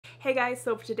Hey guys,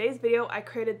 so for today's video I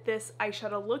created this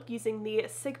eyeshadow look using the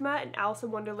Sigma and Alice in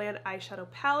Wonderland eyeshadow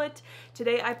palette.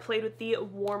 Today I played with the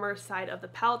warmer side of the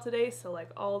palette today, so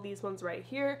like all these ones right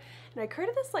here, and I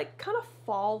created this like kind of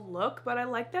fall look, but I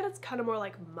like that it's kind of more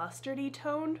like mustardy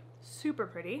toned. Super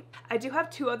pretty. I do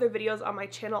have two other videos on my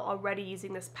channel already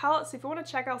using this palette, so if you want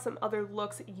to check out some other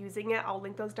looks using it, I'll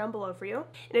link those down below for you.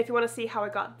 And if you want to see how I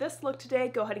got this look today,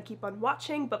 go ahead and keep on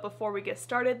watching. But before we get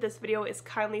started, this video is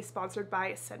kindly sponsored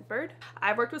by Scentbird.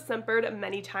 I've worked with Scentbird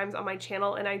many times on my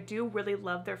channel, and I do really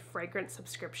love their fragrance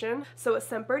subscription. So at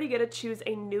Scentbird, you get to choose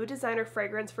a new designer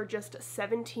fragrance for just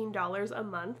 $17 a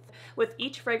month. With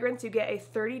each fragrance, you get a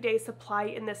 30-day supply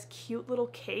in this cute little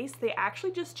case. They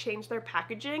actually just changed their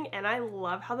packaging, and I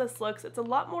love how this looks. It's a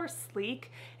lot more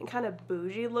sleek and kind of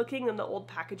bougie looking than the old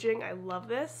packaging. I love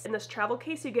this. In this travel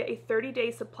case, you get a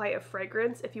 30-day supply of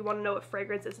fragrance. If you want to know what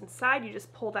fragrance is inside, you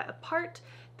just pull that apart.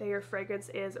 There, your fragrance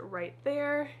is right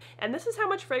there. And this is how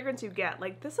much fragrance you get.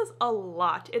 Like, this is a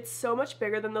lot. It's so much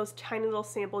bigger than those tiny little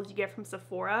samples you get from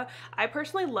Sephora. I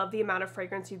personally love the amount of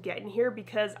fragrance you get in here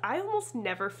because I almost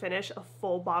never finish a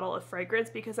full bottle of fragrance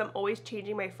because I'm always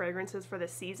changing my fragrances for the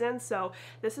season. So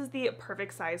this is the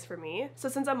perfect size for me. So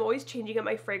since I'm always changing up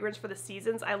my fragrance for the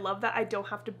seasons, I love that I don't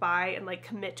have to buy and like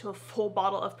commit to a full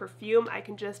bottle of perfume. I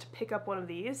can just pick up one of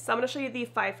these. So I'm going to show you the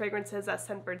 5 fragrances that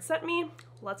Scentbird sent me.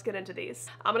 Let's get into these.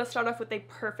 I'm gonna start off with a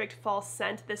perfect fall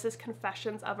scent. This is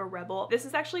Confessions of a Rebel. This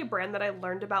is actually a brand that I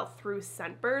learned about through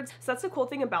Scentbird. So that's the cool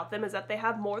thing about them, is that they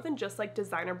have more than just like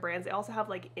designer brands. They also have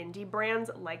like indie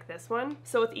brands like this one.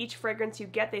 So with each fragrance you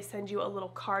get, they send you a little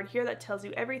card here that tells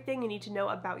you everything you need to know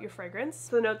about your fragrance.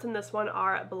 So the notes in this one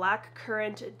are black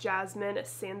currant, jasmine,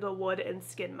 sandalwood, and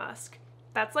skin musk.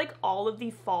 That's like all of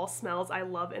the fall smells I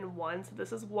love in one. So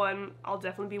this is one I'll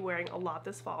definitely be wearing a lot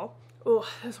this fall. Oh,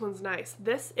 this one's nice.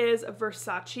 This is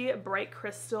Versace Bright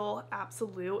Crystal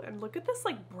Absolute, and look at this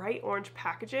like bright orange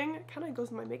packaging. It kind of goes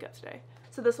in my makeup today.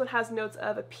 So this one has notes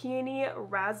of peony,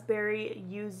 raspberry,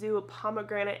 yuzu,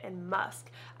 pomegranate, and musk.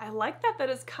 I like that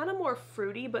it's kind of more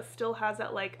fruity, but still has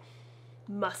that like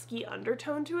musky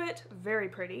undertone to it. Very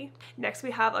pretty. Next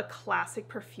we have a classic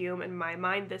perfume in my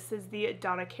mind. This is the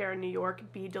Donna Karan New York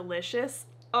Be Delicious.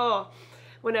 Oh,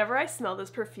 whenever I smell this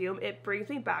perfume, it brings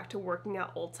me back to working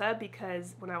at Ulta,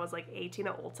 because when I was like 18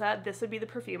 at Ulta, this would be the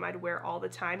perfume I'd wear all the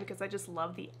time because I just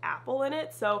love the apple in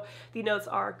it. So the notes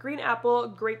are green apple,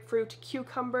 grapefruit,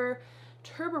 cucumber,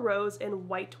 tuberose, and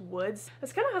white woods.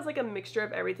 This kind of has like a mixture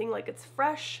of everything. Like, it's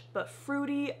fresh but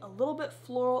fruity, a little bit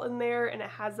floral in there, and it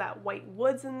has that white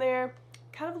woods in there.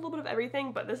 Kind of a little bit of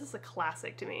everything, but this is a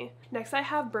classic to me. Next I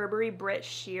have Burberry Brit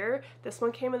Sheer. This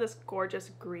one came in this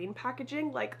gorgeous green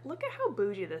packaging. Like, look at how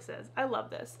bougie this is. I love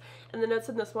this. And the notes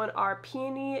in this one are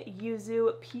peony,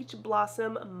 yuzu, peach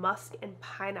blossom, musk, and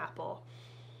pineapple.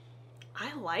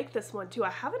 I like this one too. I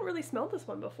haven't really smelled this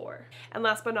one before. And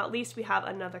last but not least, we have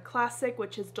another classic,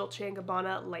 which is Dolce &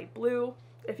 Gabbana Light Blue.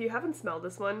 If you haven't smelled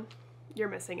this one, you're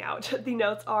missing out. The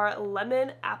notes are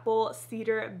lemon, apple,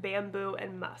 cedar, bamboo,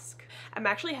 and musk. I'm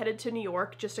actually headed to New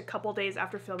York just a couple days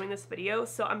after filming this video,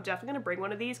 so I'm definitely gonna bring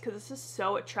one of these because this is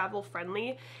so travel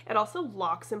friendly. It also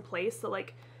locks in place, so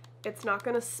like it's not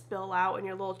gonna spill out in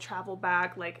your little travel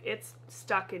bag. Like, it's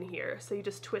stuck in here, so you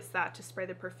just twist that to spray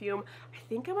the perfume. I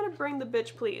think I'm gonna bring the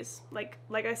bitch please. Like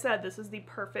I said, this is the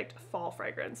perfect fall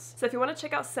fragrance. So if you want to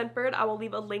check out Scentbird, I will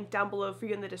leave a link down below for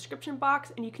you in the description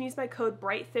box, and you can use my code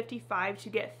BRIGHT55 to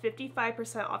get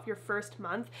 55% off your first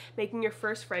month, making your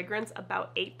first fragrance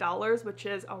about $8, which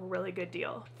is a really good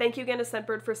deal. Thank you again to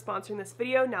Scentbird for sponsoring this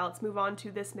video. Now let's move on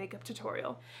to this makeup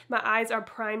tutorial. My eyes are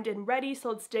primed and ready, so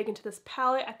let's dig into this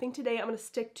palette. I think today I'm going to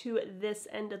stick to this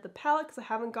end of the palette because I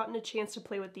haven't gotten a chance to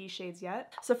play with these shades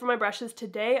yet. So for my brushes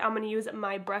today, I'm going to use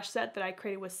my brush set that I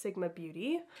created with Sigma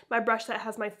Beauty. My brush set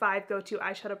has my 5 go-to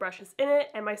eyeshadow brushes in it,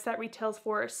 and my set retails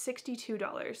for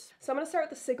 $62. So I'm going to start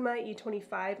with the Sigma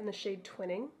E25 in the shade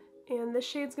Twinning, and this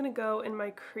shade's going to go in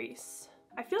my crease.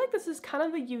 I feel like this is kind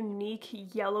of a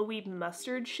unique yellowy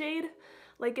mustard shade.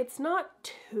 Like, it's not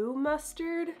too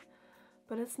mustard,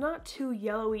 but it's not too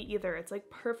yellowy either. It's like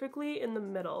perfectly in the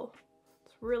middle.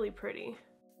 It's really pretty.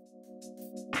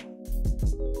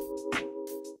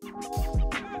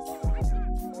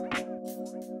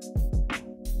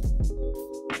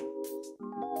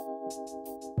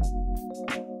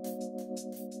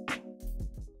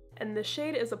 And the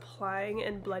shade is applying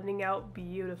and blending out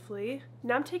beautifully.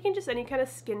 Now I'm taking just any kind of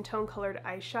skin tone colored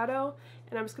eyeshadow,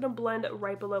 and I'm just gonna blend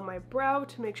right below my brow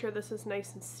to make sure this is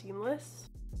nice and seamless.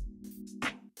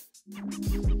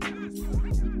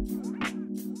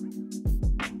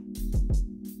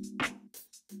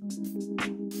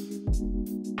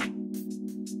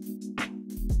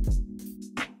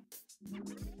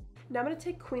 Now I'm going to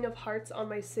take Queen of Hearts on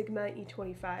my Sigma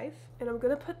E25, and I'm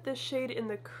going to put this shade in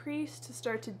the crease to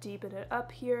start to deepen it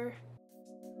up here.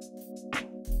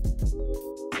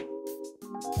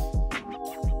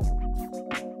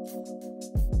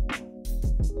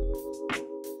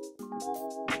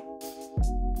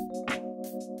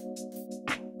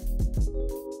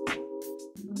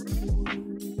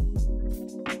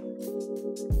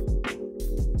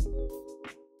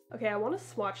 Okay, I want to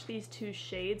swatch these two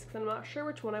shades because I'm not sure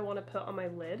which one I want to put on my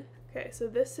lid. Okay, so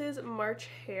this is March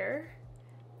Hare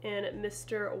and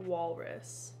Mr.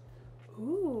 Walrus.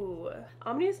 Ooh,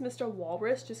 I'm gonna use Mr.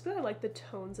 Walrus just because I like the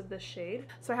tones of this shade.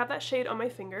 So I have that shade on my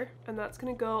finger, and that's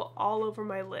gonna go all over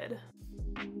my lid.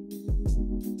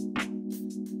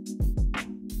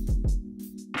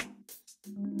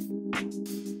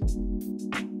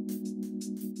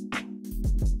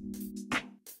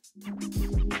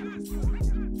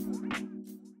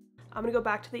 I'm gonna go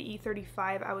back to the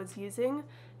E35 I was using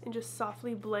and just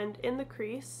softly blend in the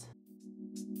crease.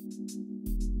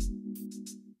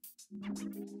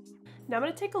 Now I'm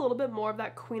going to take a little bit more of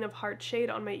that Queen of Hearts shade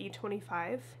on my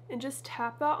E25 and just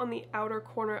tap that on the outer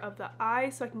corner of the eye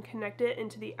so I can connect it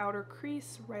into the outer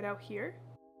crease right out here.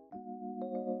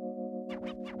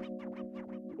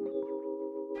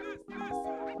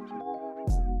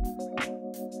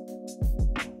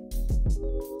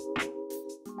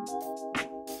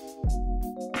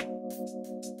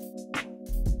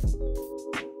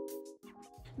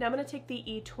 Now I'm going to take the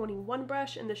E21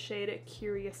 brush in the shade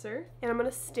Curiouser, and I'm going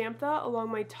to stamp that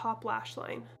along my top lash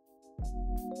line.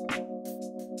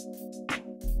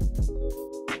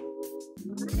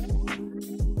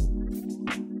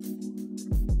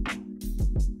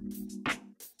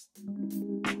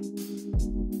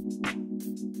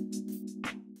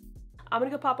 I'm gonna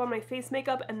go pop on my face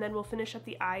makeup and then we'll finish up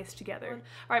the eyes together.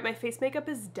 Alright, my face makeup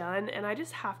is done, and I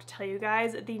just have to tell you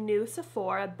guys, the new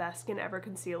Sephora Best Skin Ever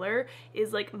Concealer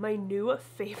is like my new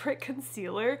favorite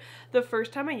concealer. The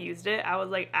first time I used it, I was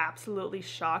like absolutely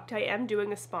shocked. I am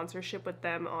doing a sponsorship with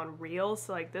them on Reels,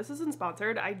 so like this isn't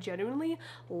sponsored. I genuinely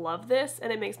love this, and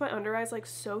it makes my under eyes like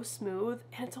so smooth,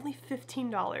 and it's only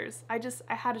 $15.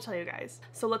 I had to tell you guys.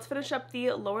 So let's finish up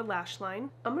the lower lash line.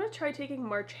 I'm gonna try taking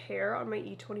March Hare on my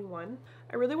E21.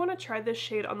 I really want to try this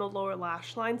shade on the lower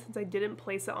lash line since I didn't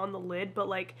place it on the lid, but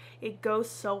like it goes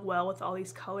so well with all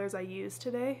these colors I used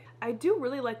today. I do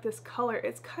really like this color.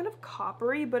 It's kind of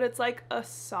coppery, but it's like a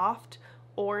soft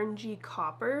orangey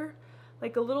copper,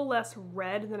 like a little less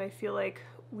red than I feel like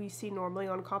we see normally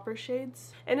on copper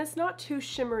shades. And it's not too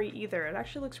shimmery either. It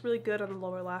actually looks really good on the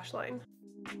lower lash line.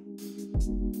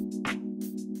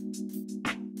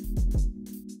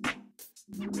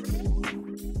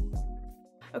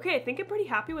 Okay, I think I'm pretty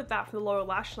happy with that for the lower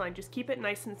lash line. Just keep it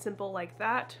nice and simple like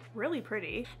that. Really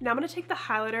pretty. Now I'm going to take the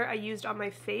highlighter I used on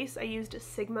my face. I used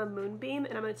Sigma Moonbeam,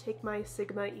 and I'm going to take my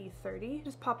Sigma E30.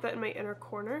 Just pop that in my inner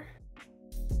corner.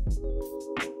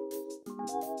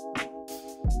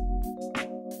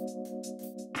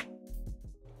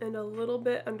 And a little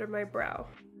bit under my brow.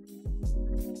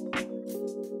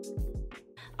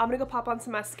 I'm gonna go pop on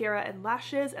some mascara and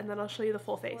lashes, and then I'll show you the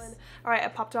full face. Alright, I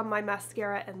popped on my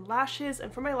mascara and lashes,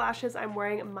 and for my lashes, I'm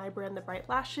wearing my brand The Bright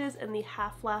Lashes in the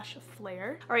Half Lash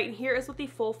Flair. Alright, and here is what the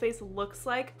full face looks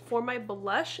like. For my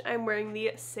blush, I'm wearing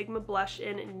the Sigma blush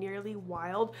in Nearly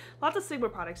Wild. Lots of Sigma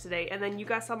products today, and then you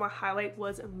guys saw my highlight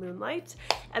was Moonlight.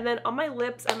 And then on my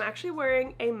lips, I'm actually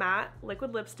wearing a matte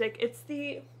liquid lipstick. It's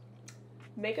the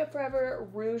Makeup Forever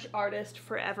Rouge Artist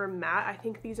Forever Matte. I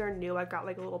think these are new. I got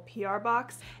like a little PR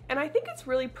box, and I think it's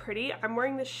really pretty. I'm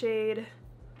wearing the shade,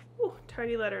 ooh,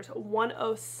 tiny letters,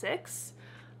 106.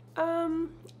 I've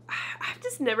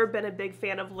just never been a big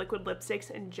fan of liquid lipsticks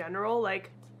in general.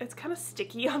 Like, it's kind of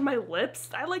sticky on my lips.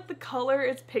 I like the color,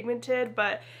 it's pigmented,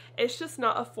 but it's just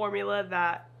not a formula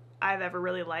that I've ever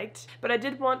really liked. But I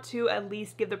did want to at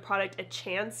least give the product a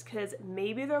chance because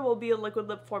maybe there will be a liquid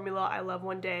lip formula I love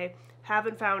one day.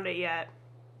 Haven't found it yet.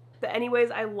 But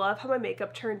anyways, I love how my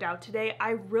makeup turned out today.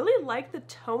 I really like the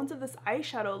tones of this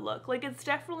eyeshadow look. Like, it's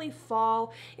definitely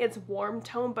fall, it's warm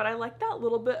tone, but I like that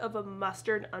little bit of a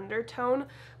mustard undertone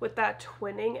with that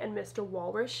twinning and Mr.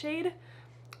 Walrus shade.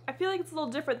 I feel like it's a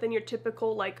little different than your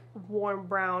typical like warm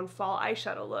brown fall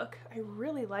eyeshadow look. I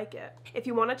really like it. If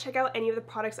you want to check out any of the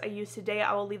products I used today,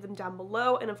 I will leave them down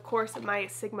below. And of course, my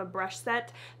Sigma brush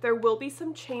set. There will be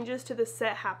some changes to the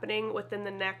set happening within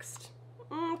the next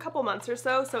a couple months or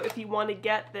so. So if you want to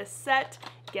get this set,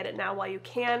 get it now while you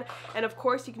can. And of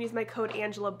course, you can use my code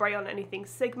Angela Bright on anything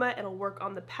Sigma. It'll work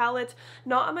on the palette.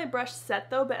 Not on my brush set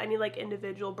though, but any like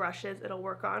individual brushes it'll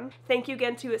work on. Thank you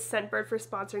again to Scentbird for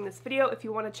sponsoring this video. If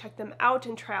you want to check them out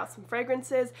and try out some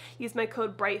fragrances, use my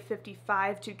code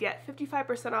BRIGHT55 to get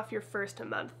 55% off your first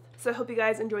month. So I hope you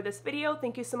guys enjoyed this video.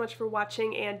 Thank you so much for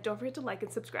watching, and don't forget to like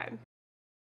and subscribe.